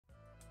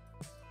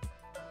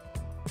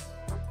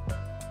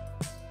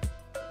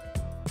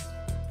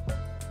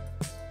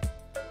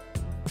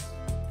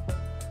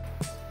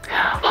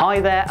Hi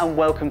there and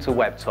welcome to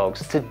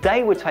WebTogs.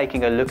 Today we're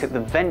taking a look at the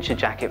Venture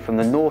jacket from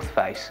the North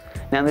Face.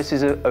 Now this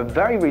is a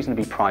very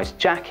reasonably priced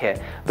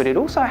jacket, but it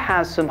also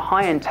has some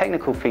high-end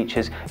technical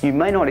features you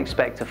may not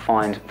expect to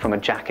find from a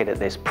jacket at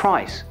this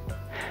price.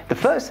 The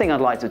first thing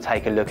I'd like to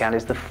take a look at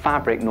is the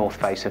fabric North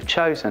Face have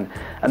chosen,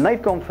 and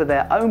they've gone for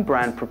their own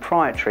brand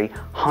proprietary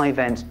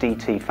HyVent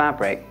DT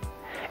fabric.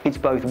 It's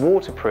both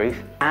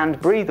waterproof and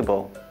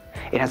breathable.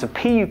 It has a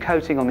PU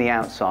coating on the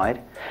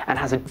outside and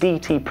has a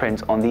DT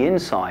print on the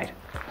inside.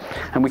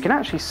 And we can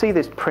actually see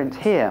this print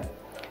here.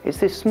 It's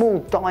this small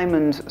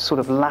diamond sort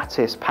of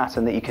lattice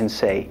pattern that you can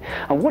see.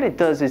 And what it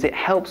does is it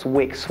helps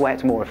wick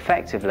sweat more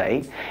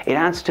effectively. It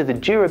adds to the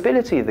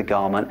durability of the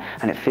garment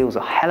and it feels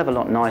a hell of a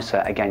lot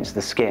nicer against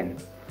the skin.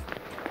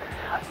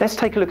 Let's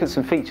take a look at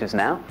some features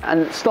now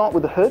and start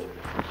with the hood.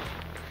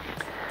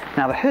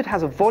 Now the hood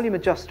has a volume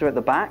adjuster at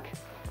the back.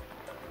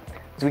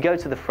 As we go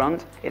to the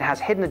front, it has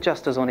hidden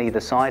adjusters on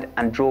either side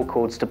and draw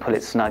cords to pull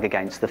it snug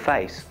against the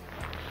face.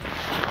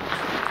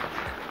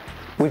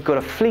 We've got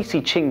a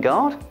fleecy chin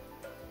guard.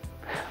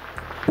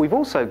 We've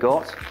also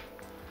got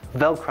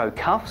Velcro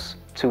cuffs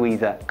to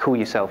either cool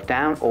yourself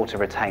down or to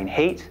retain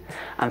heat.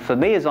 And for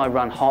me, as I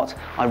run hot,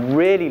 I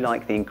really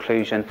like the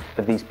inclusion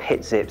of these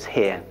pit zips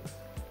here.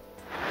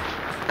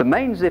 The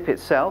main zip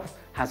itself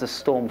has a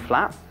storm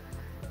flap,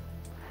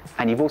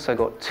 and you've also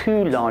got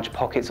two large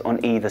pockets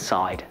on either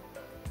side.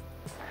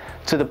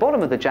 To the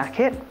bottom of the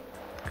jacket,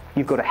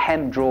 you've got a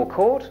hem draw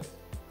cord.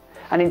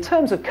 And in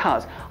terms of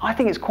cut, I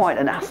think it's quite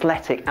an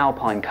athletic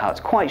alpine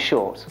cut, quite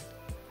short.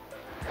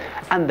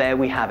 And there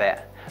we have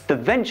it, the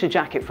Venture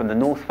jacket from the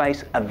North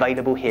Face,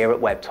 available here at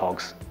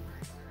WebTogs.